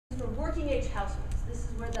working age households. This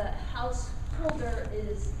is where the householder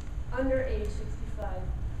is under age 65,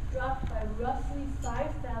 dropped by roughly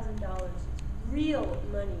 $5,000. It's real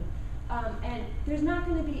money. And there's not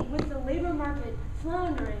going to be, with the labor market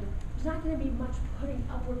floundering, there's not going to be much putting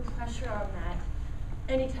upward pressure on that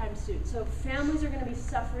anytime soon. So families are going to be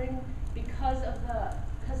suffering because of the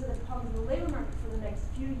problems in the labor market for the next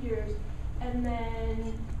few years. And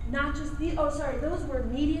then not just those were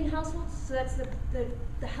median households, so that's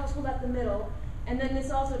the household at the middle. And then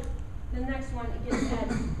this also, the next one, it gets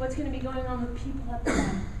at what's going to be going on with people at the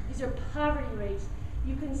back. These are poverty rates.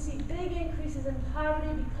 You can see big increases in poverty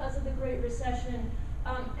because of the Great Recession.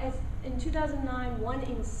 As in 2009, 1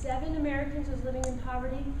 in 7 Americans was living in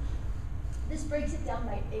poverty. This breaks it down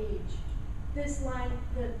by age. This line,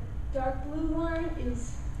 the dark blue line,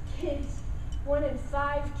 is kids. 1 in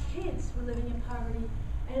 5 kids were living in poverty.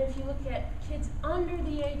 And if you look at kids under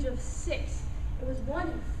the age of 6, it was 1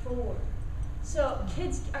 in 4. So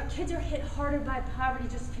kids are hit harder by poverty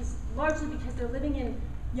largely because they're living in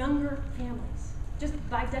younger families. Just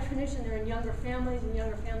by definition, they're in younger families, and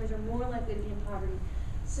younger families are more likely to be in poverty.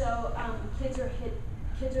 So kids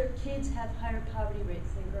have higher poverty rates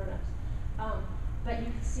than grown-ups. But you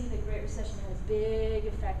can see the Great Recession has a big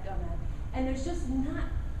effect on that. And there's just not,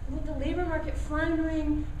 with the labor market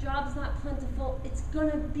floundering, jobs not plentiful, it's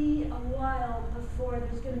going to be a while before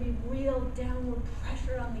there's going to be real downward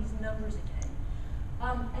pressure on these numbers again.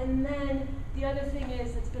 And then the other thing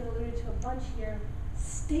is, it's been alluded to a bunch here,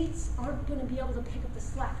 states aren't going to be able to pick up the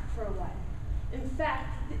slack for a while. In fact,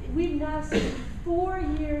 we've now seen 4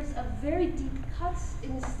 years of very deep cuts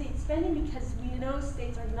in the state spending because we know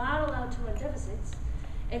states are not allowed to run deficits.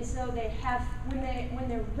 And so they have, when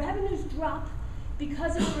their revenues drop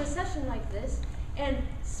because of a recession like this, and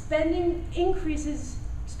spending increases,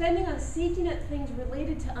 spending on safety net things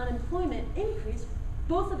related to unemployment increase,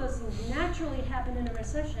 both of those things naturally happen in a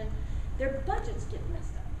recession, their budgets get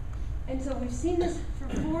messed up. And so we've seen this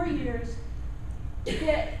for 4 years.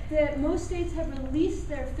 That most states have released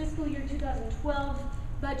their fiscal year 2012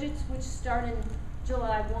 budgets, which start in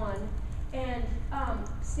July 1, and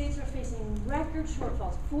states are facing record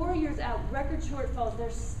shortfalls. 4 years out, record shortfalls.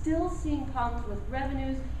 They're still seeing problems with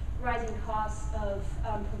revenues, rising costs of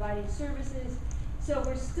providing services. So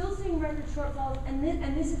we're still seeing record shortfalls, and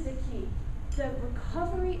this is the key. The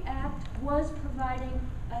Recovery Act was providing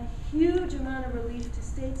a huge amount of relief to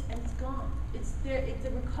states, and it's gone. It's there.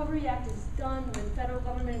 The Recovery Act is done. The federal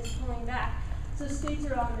government is pulling back, so states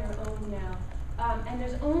are on their own now. And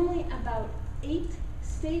there's only about 8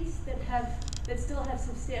 states that still have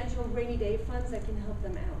substantial rainy day funds that can help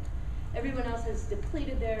them out. Everyone else has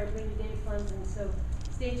depleted their rainy day funds, and so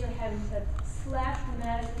states are having to slash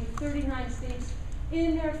dramatically. 39 states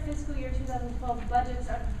in their fiscal year 2012 budgets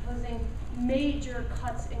are proposing major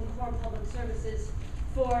cuts in core public services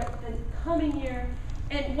for the coming year.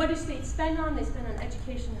 And what do states spend on? They spend on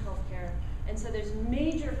education and healthcare. And so there's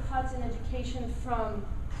major cuts in education from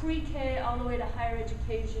pre-K all the way to higher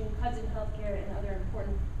education, cuts in healthcare and other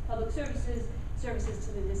important public services, services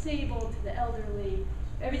to the disabled, to the elderly.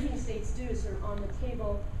 Everything states do is sort of on the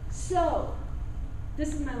table. So,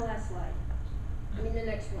 this is my last slide. I mean the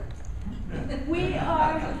next one. We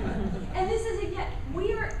are, and this is again,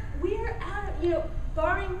 we are out of,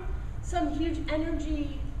 barring some huge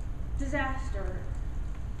energy disaster,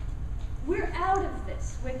 we're out of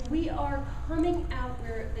this. We are coming out,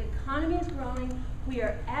 the economy is growing, we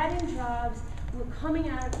are adding jobs, we're coming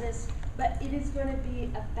out of this, but it is going to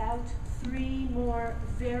be about 3 more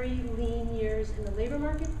very lean years in the labor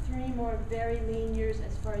market, 3 more very lean years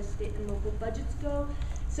as far as state and local budgets go.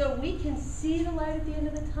 So we can see the light at the end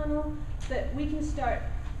of the tunnel, but we can start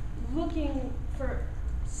looking for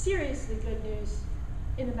seriously good news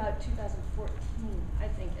in about 2014, I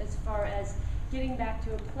think, as far as getting back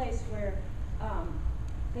to a place where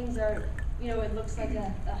things are, it looks like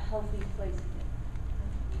a healthy place again.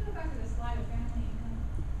 Can you go back to the slide of family income?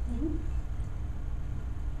 Mm-hmm.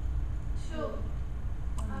 So,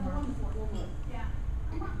 One more. yeah.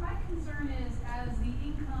 My concern is as the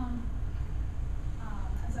income,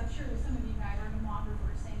 as I'm sure some of you guys, our demographer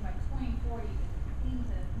were saying by 2040,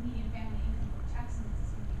 the median family income for Texans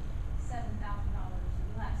is going to be $7,000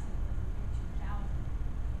 less than it was in the year 2000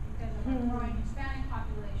 because of our growing Hispanic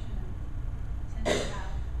population and tends to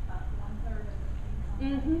have about 1/3 of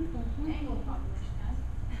the income Anglo population has.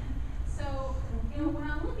 So, when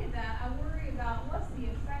I look at that, I worry about what's the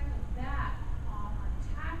effect of that on our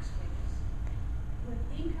tax base with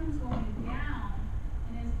incomes going down,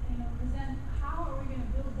 and because then how are we going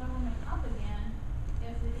to build government up again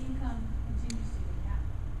if the income continues to go down?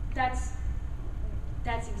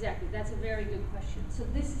 That's exactly That's a very good question. So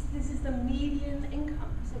this is the median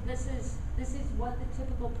income. So this is what the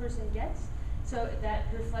typical person gets. So that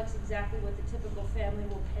reflects exactly what the typical family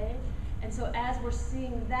will pay. And so as we're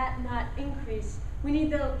seeing that not increase, we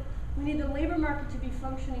need the labor market to be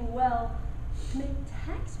functioning well to make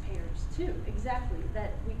taxpayers too, exactly,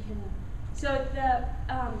 that we can. So the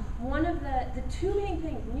one of the two main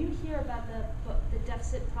things, when you hear about the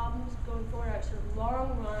deficit problems going forward, our sort of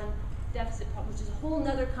long run deficit problem, which is a whole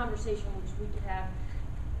nother conversation which we could have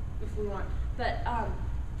if we want. But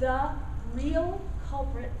the real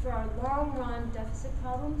culprit for our long run deficit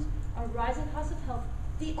problems are rising costs of health.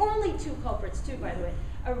 The only two culprits too, by the way,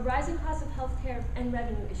 are rising costs of healthcare and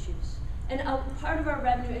revenue issues. And part of our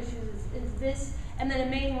revenue issues is this, and then a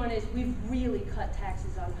main one is we've really cut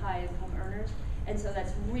taxes on high income earners, and so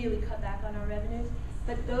that's really cut back on our revenues.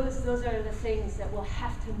 But those are the things that we'll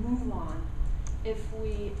have to move on if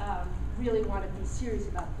we really want to be serious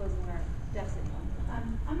about closing our deficit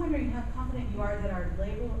problem. I'm wondering how confident you are that our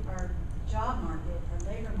job market,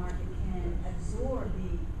 our labor market can absorb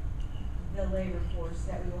the labor force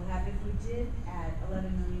that we will have if we did add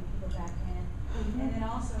 11 million people back in. Mm-hmm. And then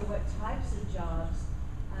also what types of jobs,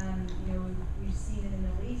 we've seen in the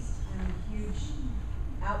Middle East, huge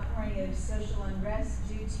outpouring of social unrest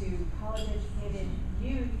due to college-educated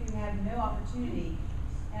youth who have no opportunity.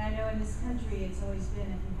 And I know in this country it's always been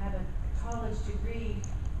if you have a college degree,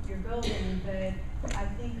 you're golden, but I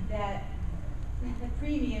think that the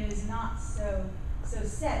premium is not so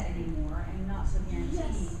set anymore and not so guaranteed.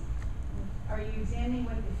 Yes. Are you examining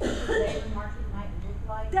what the future labor market might look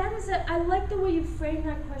like? I like the way you frame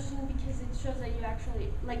that question because it shows that you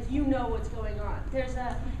actually, you know what's going on. Because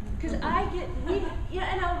in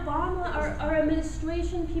Obama, our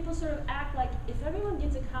administration, people sort of act like if everyone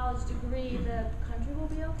gets a college degree, the country will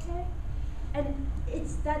be okay. And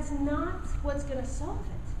that's not what's going to solve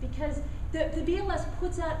it, because the BLS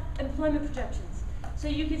puts out employment projections. So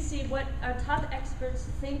you can see what our top experts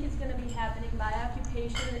think is going to be happening by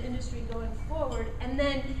occupation and industry going forward, and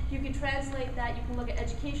then you can translate that. You can look at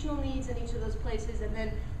educational needs in each of those places, and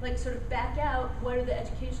then sort of back out what are the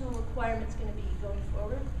educational requirements going to be going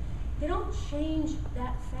forward. They don't change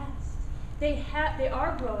that fast. They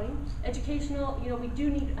are growing. Educational, we do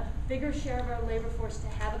need a bigger share of our labor force to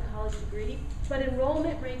have a college degree, but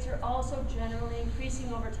enrollment rates are also generally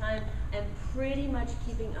increasing over time and pretty much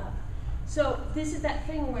keeping up. So this is that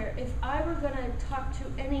thing where if I were going to talk to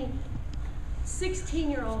any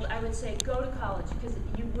 16-year-old, I would say go to college, because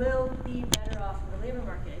you will be better off in the labor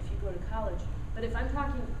market if you go to college. But if I'm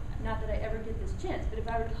talking, not that I ever get this chance, but if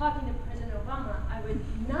I were talking to President Obama, I would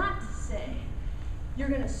not say you're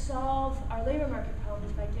going to solve our labor market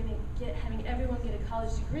problems by having everyone get a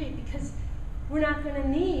college degree, because we're not going to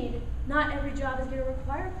not every job is going to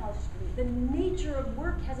require a college degree. The nature of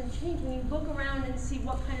work hasn't changed. When you look around and see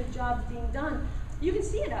what kind of jobs being done, you can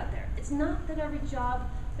see it out there. It's not that every job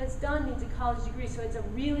that's done needs a college degree, so it's a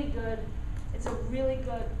really good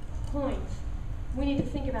point. We need to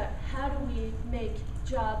think about how do we make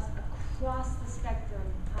jobs across the spectrum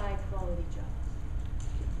high quality jobs.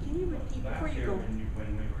 Can you repeat before you go?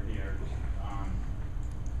 When we were here,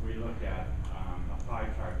 we looked at a pie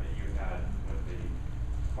chart that you had with the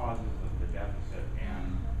causes of the deficit,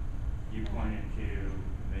 and you pointed to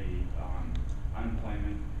the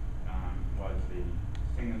unemployment was the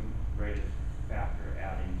single greatest factor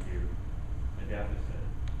adding to the deficit,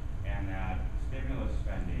 and that stimulus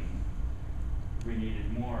spending, we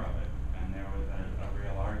needed more of it, and there was a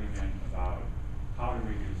real argument about how to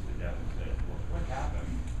reduce the deficit. What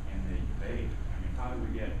happened in the debate? I mean,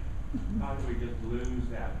 how do we just lose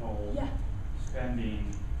that whole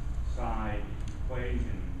spending side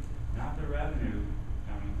equation? Not the revenue.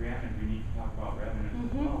 I mean, granted, we need to talk about revenue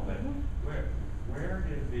as well, but where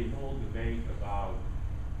is the whole debate about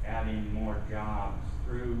adding more jobs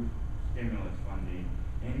through stimulus funding,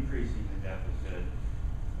 increasing the deficit?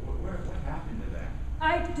 What happened to that?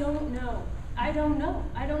 I don't know.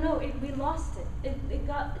 We lost it.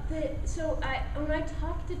 When I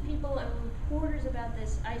talk to people and reporters about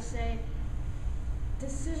this, I say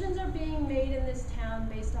decisions are being made in this town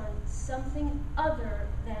based on something other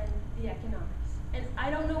than the economics. And I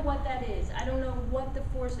don't know what that is. I don't know what the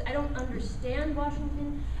force. I don't understand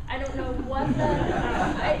Washington. I don't know what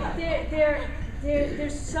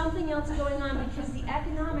there's something else going on, because the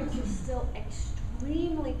economics is still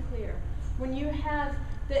extremely clear. When you have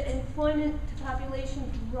the employment to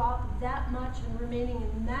population drop that much and remaining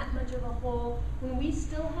in that much of a hole, when we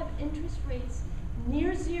still have interest rates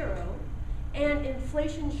near zero and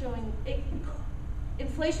inflation showing,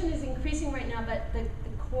 inflation is increasing right now, but the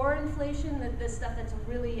core inflation, the stuff that's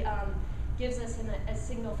really gives us a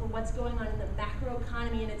signal for what's going on in the macro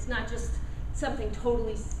economy, and it's not just something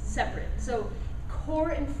totally separate. So core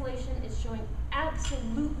inflation is showing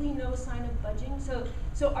absolutely no sign of budging.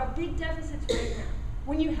 So our big deficits right now,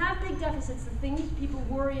 when you have big deficits, the things people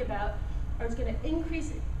worry about are it's going to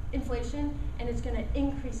increase inflation and it's going to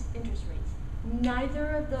increase interest rates. Neither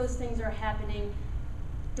of those things are happening.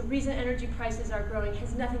 The reason energy prices are growing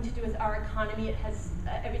has nothing to do with our economy. It has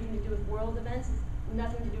everything to do with world events. It's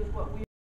nothing to do with what we